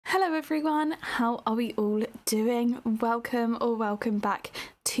Hello everyone, how are we all doing? Welcome back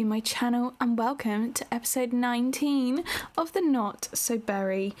to my channel and welcome to episode 19 of the Not So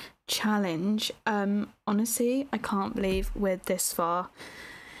Berry challenge. Honestly, I can't believe we're this far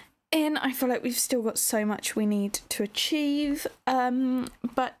in. I feel like we've still got so much we need to achieve,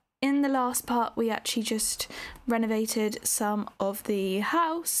 but in the last part we actually just renovated some of the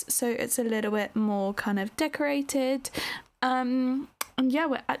house, so it's a little bit more kind of decorated. And yeah,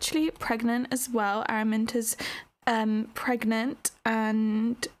 we're actually pregnant as well. Araminta's pregnant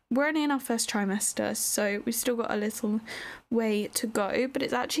and we're only in our first trimester, so we've still got a little way to go, but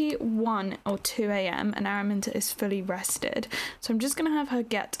it's actually 1 or 2 a.m. and Araminta is fully rested. So I'm just going to have her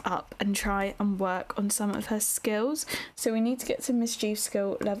get up and try and work on some of her skills. So we need to get to mischief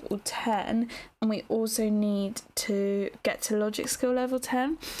skill level 10 and we also need to get to logic skill level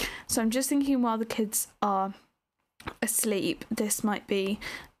 10. So I'm just thinking while the kids are asleep, this might be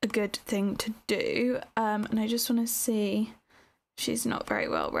a good thing to do, and I just want to see, she's not very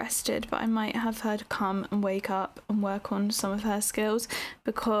well rested, but I might have her to come and wake up and work on some of her skills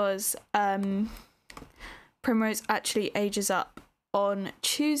because Primrose actually ages up on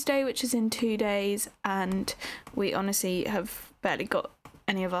Tuesday, which is in 2 days, and we honestly have barely got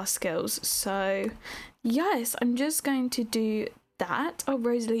any of our skills. So yes, I'm just going to do that. Oh,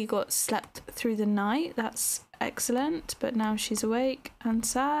 Rosalie got slept through the night, that's excellent, but now she's awake and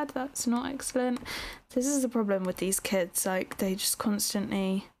sad. That's not excellent. This is the problem with these kids, like they just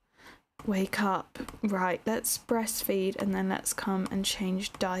constantly wake up. Right, let's breastfeed and then let's come and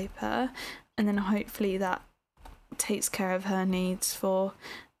change diaper, and then hopefully that takes care of her needs for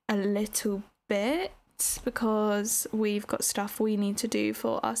a little bit, because we've got stuff we need to do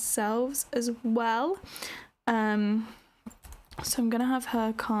for ourselves as well. So I'm gonna have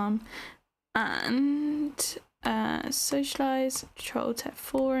her come and socialise, troll tech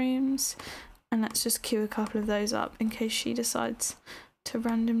forums, and let's just queue a couple of those up in case she decides to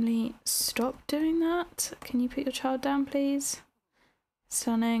randomly stop doing that. Can you put your child down, please?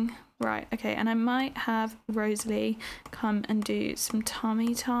 Stunning. Right, okay, and I might have Rosalie come and do some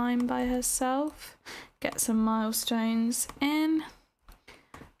tummy time by herself, get some milestones in.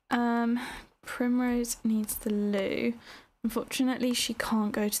 Primrose needs the loo. Unfortunately, she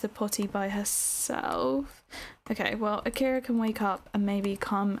can't go to the potty by herself. Okay, well, Akira can wake up and maybe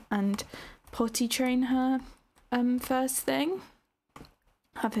come and potty train her first thing.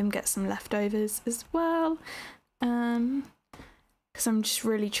 Have him get some leftovers as well. Because I'm just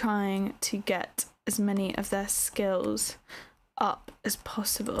really trying to get as many of their skills up as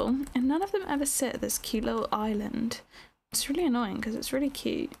possible. And none of them ever sit at this cute little island. It's really annoying because it's really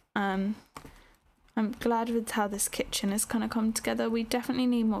cute. I'm glad with how this kitchen has kind of come together. We definitely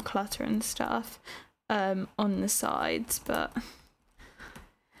need more clutter and stuff on the sides, but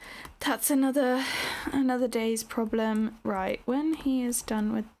that's another day's problem. Right, when he is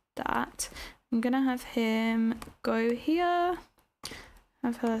done with that, I'm gonna have him go here,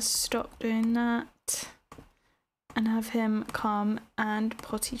 have her stop doing that, and have him come and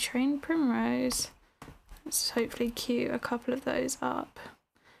potty train Primrose. Let's hopefully queue a couple of those up.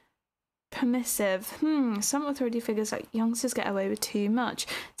 Permissive. Some authority figures like youngsters get away with too much.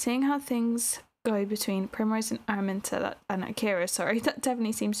 Seeing how things go between Primrose and Araminta and Akira, sorry, that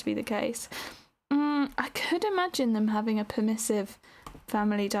definitely seems to be the case. I could imagine them having a permissive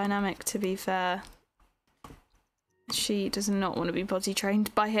family dynamic, to be fair. She does not want to be potty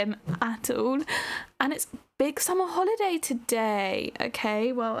trained by him at all. And it's big summer holiday today.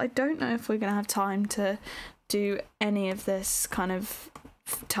 Okay, well, I don't know if we're going to have time to do any of this kind of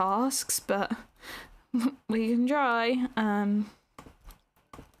tasks, but we can try. Where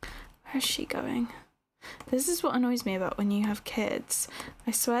is she going? This is what annoys me about when you have kids.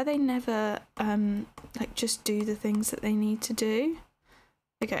 I swear they never like just do the things that they need to do.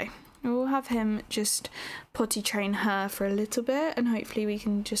 Okay, we'll have him just potty train her for a little bit, and hopefully we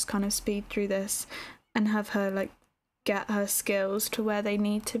can just kind of speed through this and have her like get her skills to where they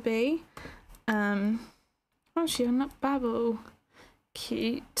need to be. Oh, she hung up Babble.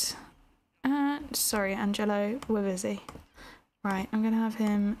 Cute. Sorry, Angelo, we're busy. Right, I'm gonna have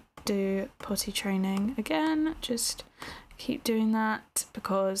him do potty training again. Just keep doing that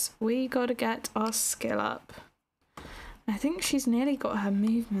because we gotta get our skill up. I think she's nearly got her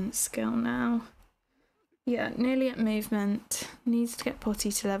movement skill now. Yeah, nearly at movement. Needs to get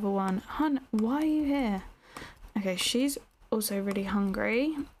potty to level 1. Hun, why are you here? Okay, she's also really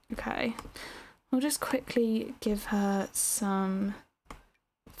hungry. Okay, we'll just quickly give her some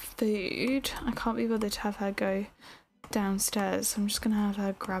food. I can't be bothered to have her go downstairs, so I'm just gonna have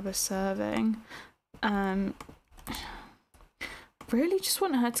her grab a serving. really just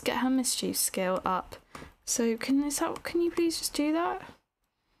want her to get her mischief skill up. So can you please just do that?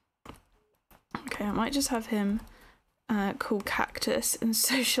 Okay, I might just have him call Cactus and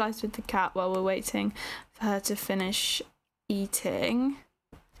socialise with the cat while we're waiting for her to finish eating.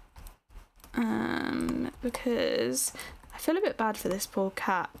 Because I feel a bit bad for this poor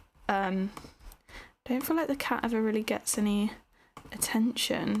cat. Don't feel like the cat ever really gets any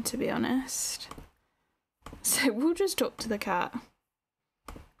attention, to be honest. So we'll just talk to the cat.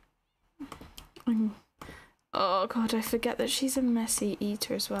 Oh god, I forget that she's a messy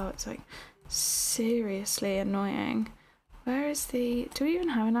eater as well. It's like seriously annoying. Where is do we even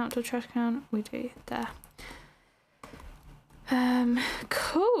have an outdoor trash can? We do, there.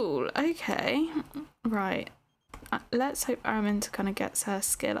 Cool, okay. Right. Let's hope Araminta kind of gets her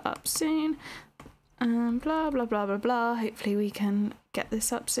skill up soon. Blah, blah, blah, blah, blah. Hopefully we can get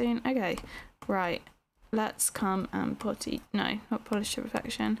this up soon. Okay, right. Let's come and potty... No, not polish to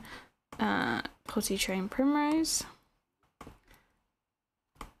perfection. Potty train Primrose.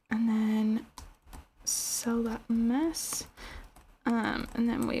 And then sell that mess. And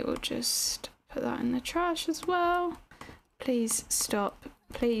then we will just put that in the trash as well. Please stop.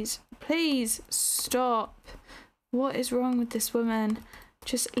 Please, please stop. What is wrong with this woman?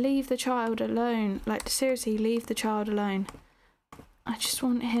 Just leave the child alone. Like, seriously, leave the child alone. I just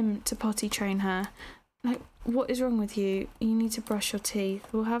want him to potty train her. Like, what is wrong with you? You need to brush your teeth.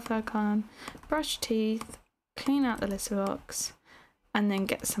 We'll have her come, brush teeth, clean out the litter box, and then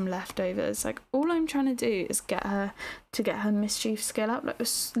get some leftovers. Like, all I'm trying to do is get her to get her mischief skill up. Like,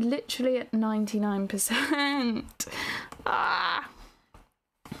 we're literally at 99%. Ah.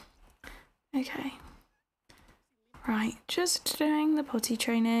 Okay. Right, just doing the potty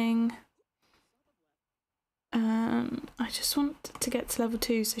training. I just want to get to level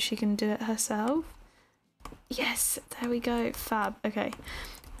 2 so she can do it herself. Yes, there we go. Fab. Okay.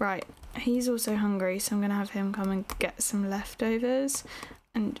 Right. He's also hungry, so I'm going to have him come and get some leftovers.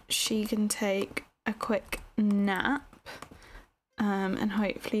 And she can take a quick nap. And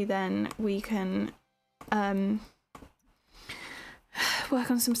hopefully then we can work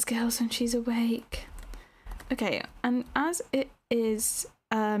on some skills when she's awake. Okay, and as it is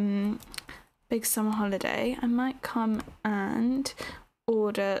big summer holiday, I might come and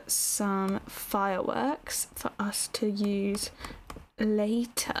order some fireworks for us to use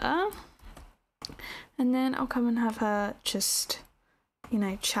later, and then I'll come and have her just, you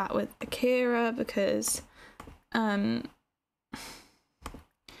know, chat with Akira, because they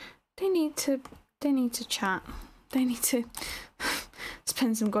need to chat, they need to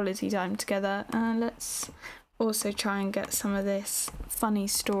spend some quality time together. Let's also try and get some of this funny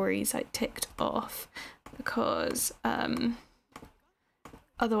stories like ticked off, because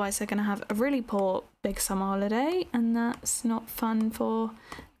otherwise they're going to have a really poor big summer holiday, and that's not fun for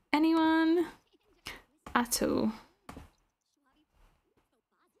anyone at all.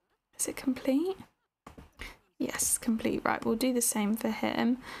 Is it complete? Yes, complete. Right, we'll do the same for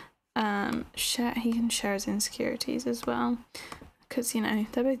him. He can share his insecurities as well, because, you know,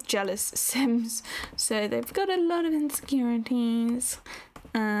 they're both jealous Sims, so they've got a lot of insecurities.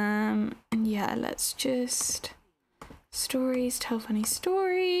 And yeah, let's just stories, tell funny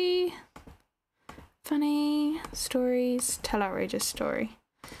story, funny stories, tell outrageous story.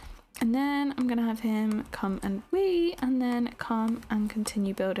 And then I'm gonna have him come and and then come and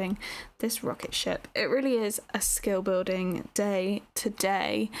continue building this rocket ship. It really is a skill building day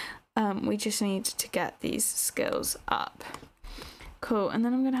today. We just need to get these skills up. Cool, and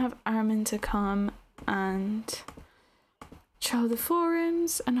then I'm gonna have Araminta come and trial the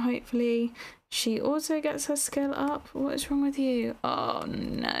forums, and hopefully she also gets her skill up. What is wrong with you? Oh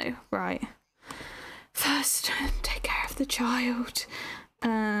no. Right, first take care of the child.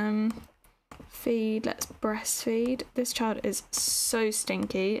 Feed, let's breastfeed. This child is so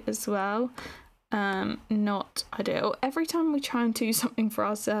stinky as well. Not ideal. Every time we try and do something for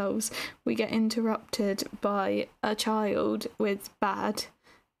ourselves, we get interrupted by a child with bad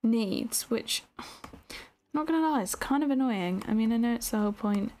needs, which, I'm not gonna lie, it's kind of annoying. I mean, I know it's the whole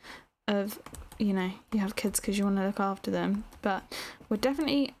point of, you know, you have kids because you want to look after them, but we're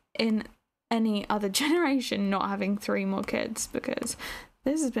definitely in any other generation not having 3 more kids, because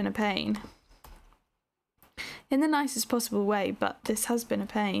this has been a pain. In the nicest possible way, but this has been a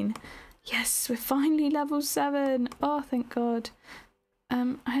pain. Yes, we're finally level 7. Oh, thank God.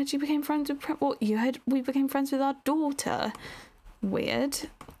 I heard you became friends with what? You heard we became friends with our daughter. Weird.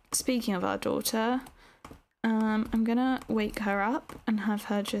 Speaking of our daughter, I'm gonna wake her up and have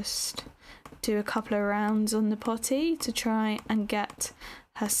her just do a couple of rounds on the potty to try and get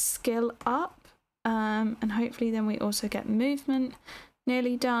her skill up. And hopefully then we also get movement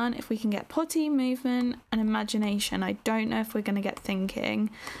nearly done. If we can get potty, movement and imagination. I don't know if we're going to get thinking,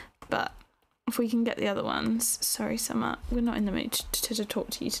 but if we can get the other ones. Sorry, Summer, we're not in the mood to talk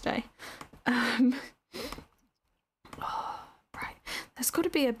to you today. Right, there's got to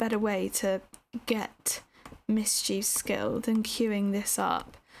be a better way to get mischief skill than queuing this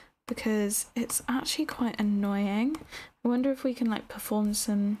up, because it's actually quite annoying. I wonder if we can like perform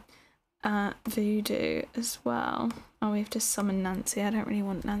some voodoo as well. Oh, we have to summon Nancy. I don't really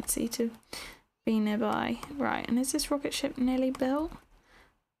want Nancy to be nearby. Right, and is this rocket ship nearly built?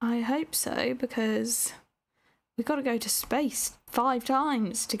 I hope so, because we've got to go to space 5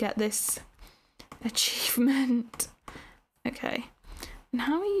 times to get this achievement. Okay. And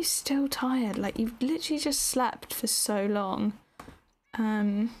how are you still tired? Like, you've literally just slept for so long.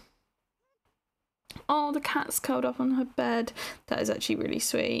 Oh, the cat's curled up on her bed. That is actually really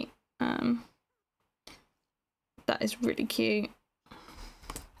sweet. That is really cute.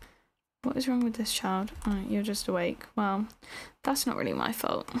 What is wrong with this child? Oh, you're just awake. Well, that's not really my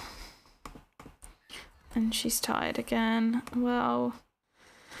fault. And she's tired again. Well,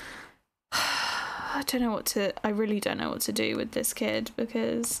 I really don't know what to do with this kid,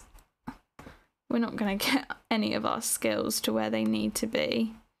 because we're not going to get any of our skills to where they need to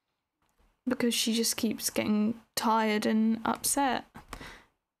be, because she just keeps getting tired and upset.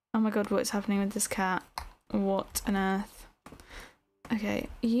 Oh my god, what's happening with this cat? What on earth? Okay,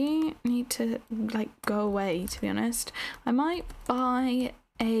 you need to like go away, to be honest. I might buy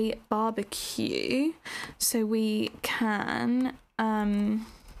a barbecue so we can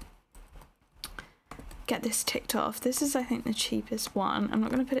get this ticked off. This is, I think, the cheapest one. I'm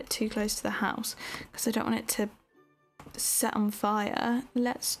not going to put it too close to the house because I don't want it to set on fire.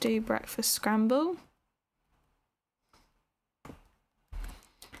 Let's do breakfast scramble.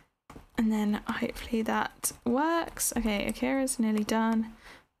 And then hopefully that works. Okay, Akira's nearly done.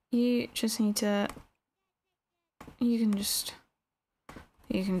 You just need to... You can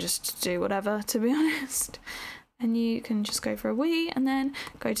just do whatever, to be honest. And you can just go for a wee and then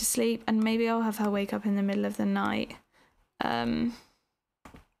go to sleep. And maybe I'll have her wake up in the middle of the night.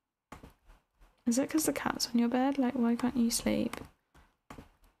 Is it because the cat's on your bed? Like, why can't you sleep?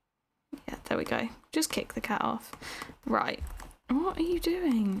 Yeah, there we go. Just kick the cat off. Right. What are you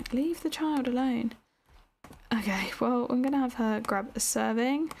doing? Leave the child alone. Okay, well, I'm going to have her grab a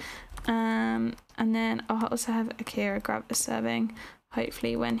serving. And then I'll also have Akira grab a serving,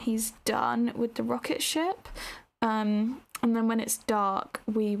 hopefully when he's done with the rocket ship. And then when it's dark,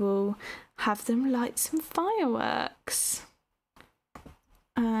 we will have them light some fireworks.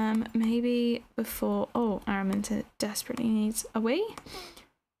 Maybe before... Oh, Araminta desperately needs a wee.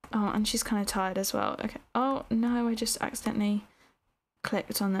 Oh, and she's kind of tired as well. Okay. Oh, no, I just accidentally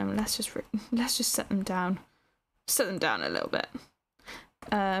clicked on them. Let's just set them down. Set them down a little bit.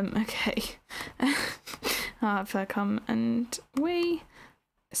 Okay. I'll have her come and wee.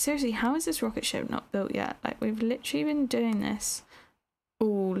 Seriously, how is this rocket ship not built yet? Like, we've literally been doing this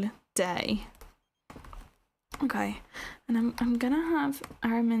all day. Okay, and I'm gonna have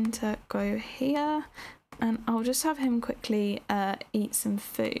Araminta go here, and I'll just have him quickly eat some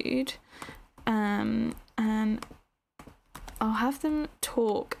food, and I'll have them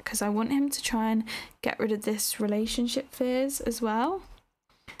talk because I want him to try and get rid of this relationship fears as well,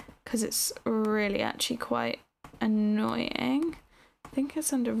 because it's really actually quite annoying. I think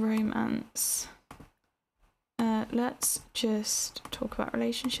it's under romance. Let's just talk about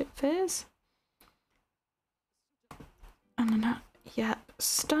relationship fears. And then, yep,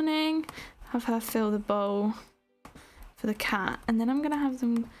 stunning. Have her fill the bowl for the cat. And then I'm going to have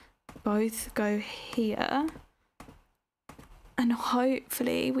them both go here. And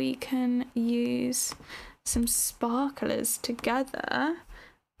hopefully we can use some sparklers together.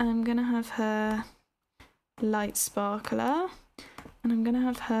 I'm going to have her light sparkler. And I'm going to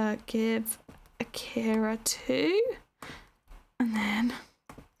have her give Akira 2. And then...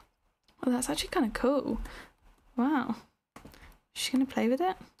 Oh, that's actually kind of cool. Wow. Is she going to play with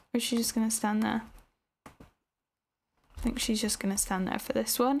it? Or is she just going to stand there? I think she's just going to stand there for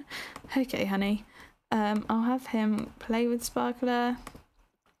this one. Okay, honey. I'll have him play with Sparkler.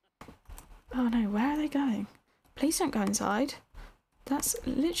 Oh no, where are they going? Please don't go inside. That's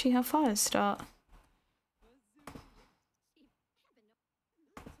literally how fires start.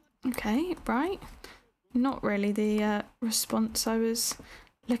 Okay, right. Not really the response I was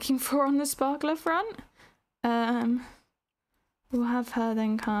looking for on the Sparkler front. We'll have her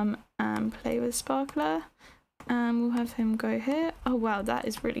then come and play with Sparkler, and we'll have him go here. Oh wow, that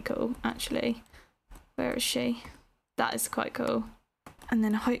is really cool, actually. Where is she? That is quite cool. and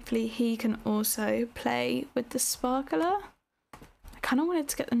then hopefully he can also play with the sparkler. I kind of wanted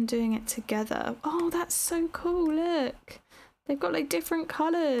to get them doing it together. Oh, that's so cool, look. They've got like different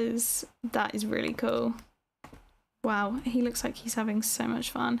colours. That is really cool. Wow, he looks like he's having so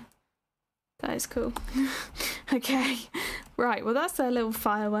much fun. That is cool. Okay, right, well that's their little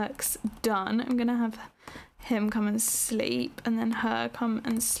fireworks done. I'm gonna have him come and sleep and then her come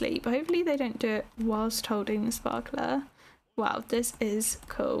and sleep. Hopefully they don't do it whilst holding the sparkler. Wow, this is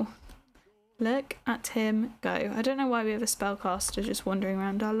cool. Look at him go. I don't know why we have a spellcaster just wandering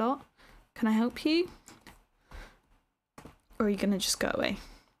around our lot. Can I help you? Or are you gonna just go away?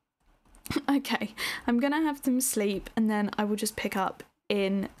 Okay, I'm gonna have them sleep and then I will just pick up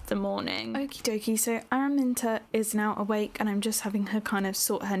in the morning. Okie dokie, so Araminta is now awake and I'm just having her kind of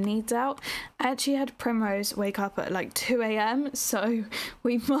sort her needs out. I actually had Primrose wake up at like 2 AM, so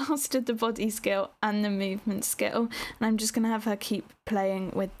we mastered the body skill and the movement skill, and I'm just gonna have her keep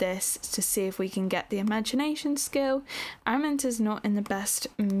playing with this to see if we can get the imagination skill. Araminta's not in the best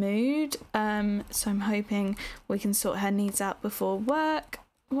mood, so I'm hoping we can sort her needs out before work.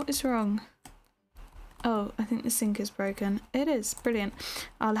 What is wrong? Oh, I think the sink is broken. It is. Brilliant.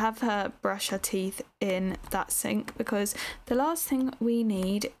 I'll have her brush her teeth in that sink because the last thing we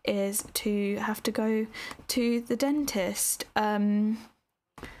need is to have to go to the dentist. And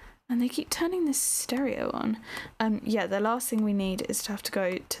they keep turning this stereo on. Yeah, the last thing we need is to have to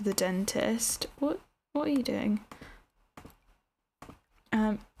go to the dentist. What are you doing?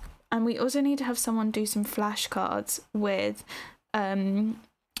 And we also need to have someone do some flashcards with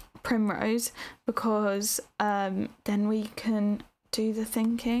Primrose, because then we can do the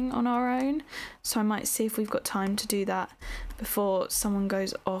thinking on our own. So I might see if we've got time to do that before someone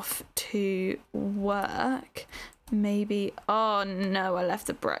goes off to work. Maybe. Oh no, I left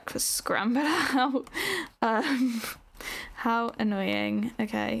the breakfast scrambled out. How annoying.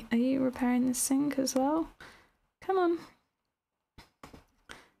 Okay, are you repairing the sink as well? Come on.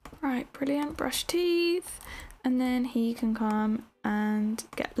 Right, brilliant. Brush teeth, and then he can come and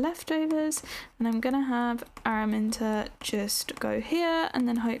get leftovers, and I'm gonna have Araminta just go here, and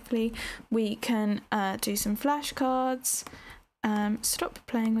then hopefully we can do some flashcards, stop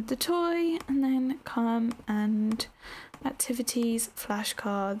playing with the toy, and then come and activities,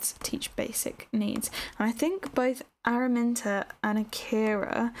 flashcards, teach basic needs. And I think both Araminta and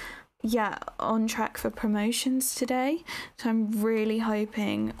Akira, yeah, on track for promotions today, so I'm really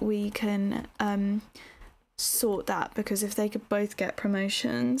hoping we can sort that, because if they could both get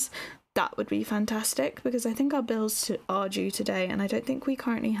promotions that would be fantastic, because I think our bills are due today and I don't think we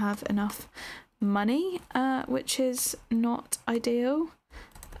currently have enough money, which is not ideal.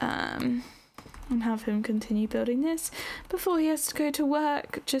 And have him continue building this before he has to go to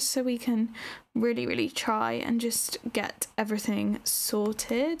work, just so we can really try and just get everything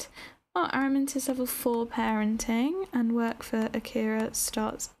sorted. Oh, Araminta's level 4 parenting, and work for Akira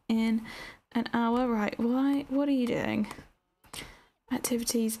starts in an hour. Right, why? What are you doing?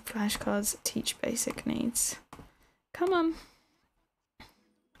 Activities, flashcards, teach basic needs. Come on.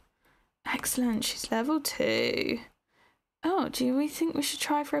 Excellent, she's level 2. Oh, do we think we should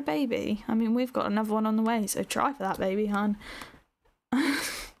try for a baby? I mean, we've got another one on the way, so try for that baby, hon.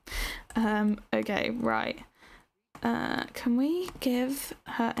 Okay, right. Can we give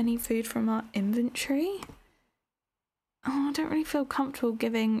her any food from our inventory? Oh, I don't really feel comfortable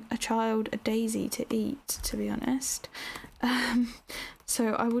giving a child a daisy to eat, to be honest.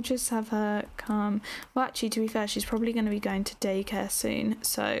 So I will just have her come. Well, actually, to be fair, she's probably going to be going to daycare soon,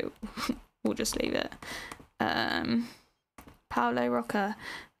 so we'll just leave it. Paolo Rocker,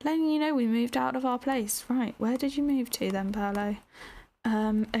 letting you know we moved out of our place. Right, where did you move to then, Paolo?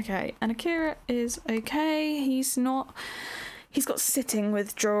 Okay, and Akira is okay. He's got sitting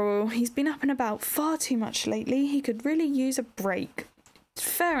withdrawal. He's been up and about far too much lately. He could really use a break.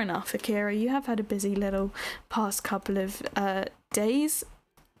 Fair enough, Akira. You have had a busy little past couple of days,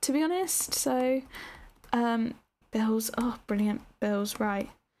 to be honest. So, bills. Oh, brilliant. Bills, right.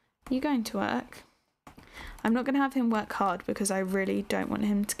 You going to work? I'm not going to have him work hard because I really don't want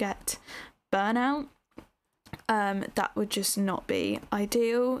him to get burnout. That would just not be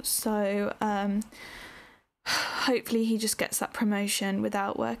ideal. So, hopefully he just gets that promotion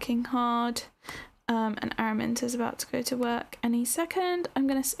without working hard. And Araminta's about to go to work any second. I'm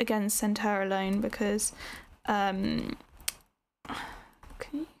going to again send her alone because can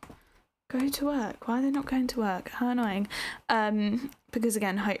you go to work? Why are they not going to work? How annoying. Because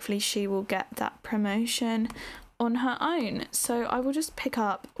again, hopefully she will get that promotion on her own. So I will just pick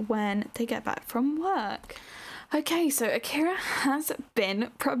up when they get back from work. Okay, so Akira has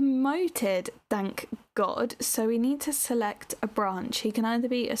been promoted, thank God. So we need to select a branch. He can either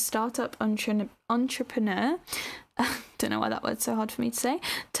be a startup entrepreneur, don't know why that word's so hard for me to say,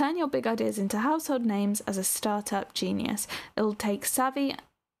 turn your big ideas into household names as a startup genius. It'll take savvy...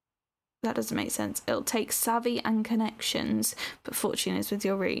 That doesn't make sense. It'll take savvy and connections, but fortune is with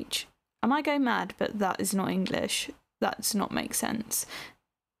your reach. I might go mad, but that is not English. That does not make sense.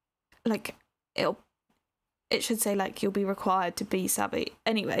 Like, it should say, like, you'll be required to be savvy.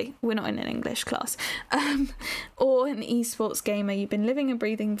 Anyway, we're not in an English class. Or an esports gamer. You've been living and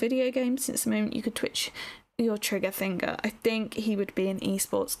breathing video games since the moment you could twitch your trigger finger. I think he would be an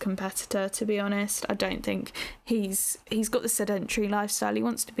esports competitor, to be honest. I don't think he's got the sedentary lifestyle. He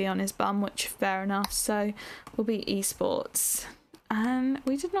wants to be on his bum, which fair enough. So we'll be esports. And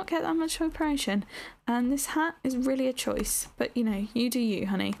we did not get that much of a promotion. And this hat is really a choice. But, you know, you do you,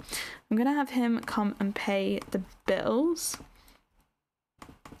 honey. I'm going to have him come and pay the bills.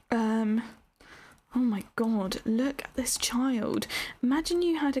 Oh my God, look at this child. Imagine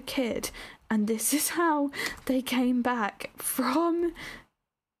you had a kid and this is how they came back from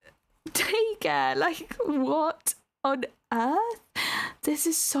daycare. Like, what on earth? This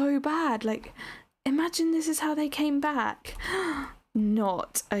is so bad. Like, imagine this is how they came back.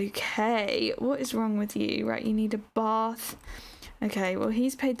 Not okay. What is wrong with you? Right, you need a bath. Okay, well,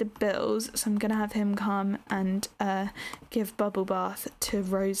 he's paid the bills, so I'm going to have him come and give bubble bath to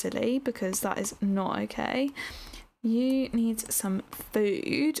Rosalie, because that is not okay. You need some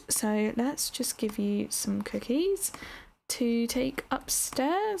food, so let's just give you some cookies to take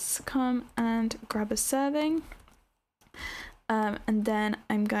upstairs. Come and grab a serving. And then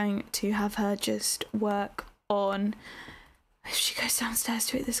I'm going to have her just work on... If she goes downstairs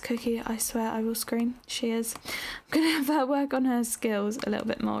to eat this cookie, I swear I will scream. She is. I'm going to have her work on her skills a little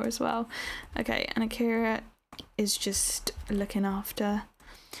bit more as well. Okay, and Akira is just looking after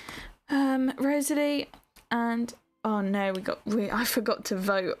Rosalie. And, oh no, I forgot to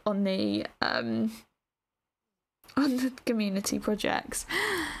vote on the community projects.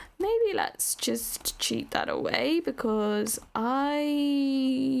 Maybe let's just cheat that away, because I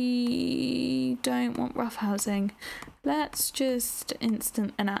don't want roughhousing. Let's just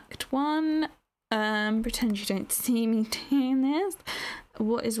instant enact one. Pretend you don't see me doing this.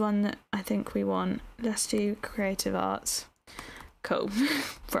 What is one that I think we want? Let's do creative arts. Cool.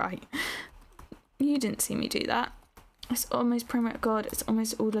 Right. You didn't see me do that. It's almost promo. God, it's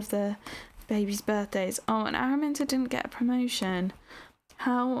almost all of the baby's birthdays. Oh, and Araminta didn't get a promotion.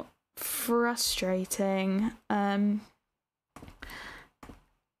 How frustrating.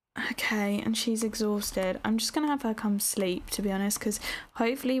 Okay, and she's exhausted. I'm just gonna have her come sleep, to be honest, because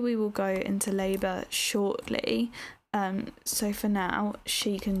hopefully we will go into labour shortly. So for now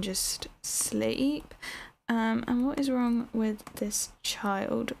she can just sleep. And what is wrong with this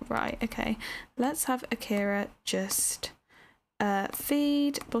child? Right, okay, let's have Akira just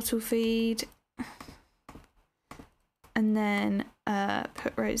bottle feed, and then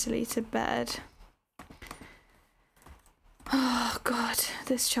put Rosalie to bed. Oh God,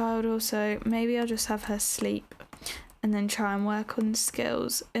 this child also. Maybe I'll just have her sleep and then try and work on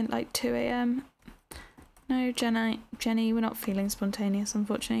skills at like 2 AM. No, Jenny, we're not feeling spontaneous,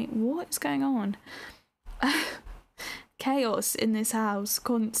 unfortunately. What is going on? Chaos in this house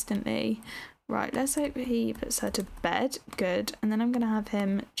constantly. Right, let's hope he puts her to bed. Good. And then I'm gonna have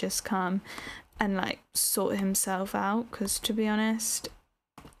him just come and like sort himself out, because to be honest,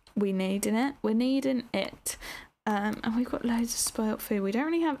 we're needing it. And we've got loads of spoilt food. We don't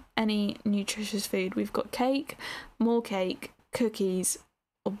really have any nutritious food. We've got cake, more cake, cookies,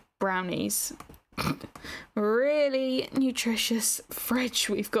 or brownies. Really nutritious fridge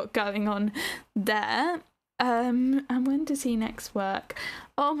we've got going on there. And when does he next work?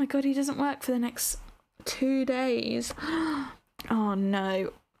 Oh my God, he doesn't work for the next 2 days. Oh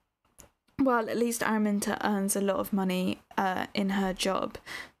no. Well, at least Araminta earns a lot of money in her job.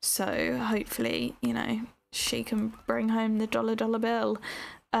 So hopefully, you know, she can bring home the dollar bill.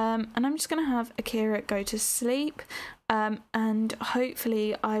 And I'm just going to have Akira go to sleep. And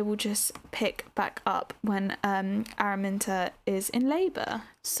hopefully I will just pick back up when Araminta is in labour.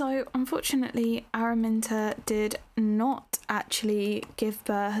 So unfortunately, Araminta did not actually give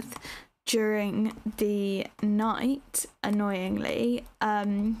birth during the night, annoyingly.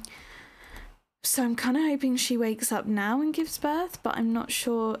 So I'm kind of hoping she wakes up now and gives birth, but I'm not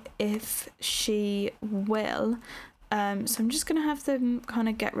sure if she will. So I'm just going to have them kind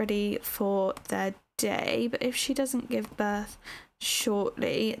of get ready for their day. But if she doesn't give birth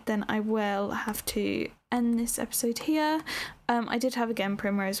shortly, then I will have to end this episode here. I did have again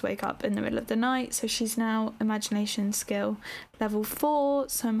Primrose wake up in the middle of the night, so she's now imagination skill level 4,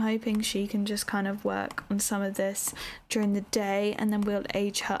 so I'm hoping she can just kind of work on some of this during the day, and then we'll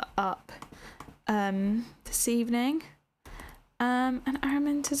age her up this evening. And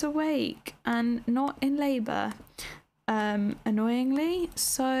Araminta's awake and not in labour, annoyingly.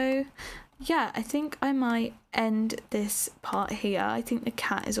 So yeah, I think I might end this part here. I think the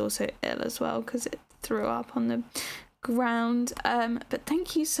cat is also ill as well because it threw up on the ground. But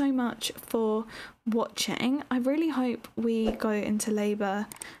thank you so much for watching. I really hope we go into labour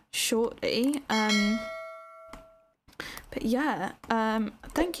shortly. But yeah,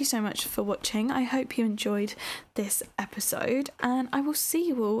 thank you so much for watching. I hope you enjoyed this episode, and I will see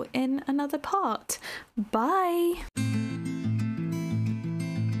you all in another part. Bye!